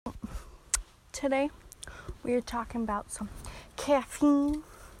today we are talking about some caffeine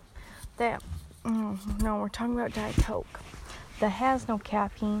that, no, we're talking about Diet Coke that has no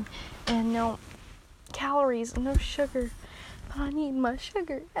caffeine and no calories and no sugar. But I need my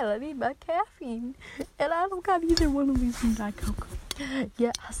sugar and I need my caffeine, and I don't got either one of these in Diet Coke.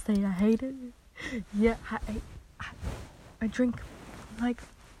 Yeah, I say I hate it. Yeah, I drink like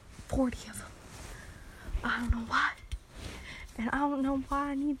 40 of them. I don't know why. And I don't know why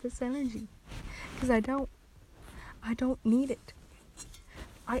I need this energy. Because I don't need it.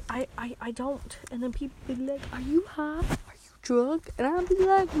 I don't. And then people be like, are you high? Are you drunk? And I'll be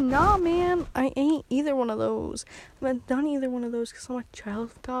like, nah, man. I ain't either one of those. I haven't done either one of those because I'm a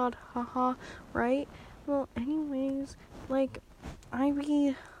child of God. Haha. Right? Well, anyways, like,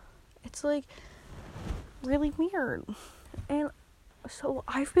 it's like really weird. And so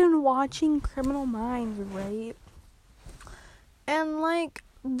I've been watching Criminal Minds, right? And like,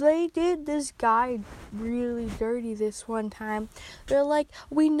 they did this guy really dirty this one time. They're like,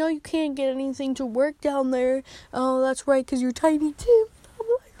 we know you can't get anything to work down there. Oh, that's right, because you're Tiny Tim. I'm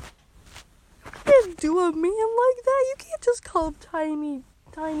like, you can't do a man like that. You can't just call him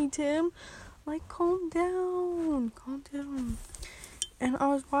Tiny Tim. Like, calm down. And I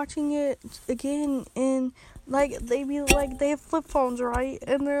was watching it again, and like, they have flip phones, right?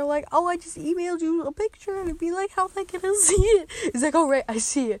 And they're like, oh, I just emailed you a picture. And it'd be like, how's I gonna see it? It's like, oh, right, I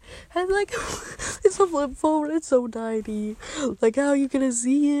see it. And like, it's a flip phone, it's so tiny. Like, how are you gonna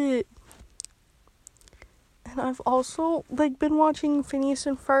see it? And I've also, like, been watching Phineas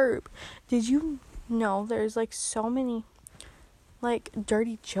and Ferb. Did you know there's, like, so many, like,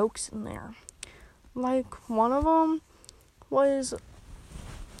 dirty jokes in there? Like, one of them was,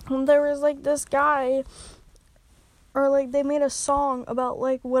 there was, like, this guy, or, like, they made a song about,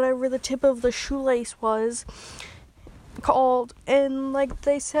 like, whatever the tip of the shoelace was called, and, like,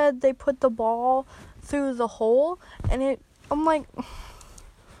 they said they put the ball through the hole, and I'm like,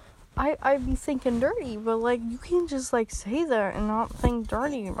 I'd be thinking dirty, but, like, you can't just, like, say that and not think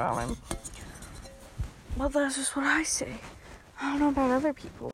dirty about it. Well, that's just what I say. I don't know about other people.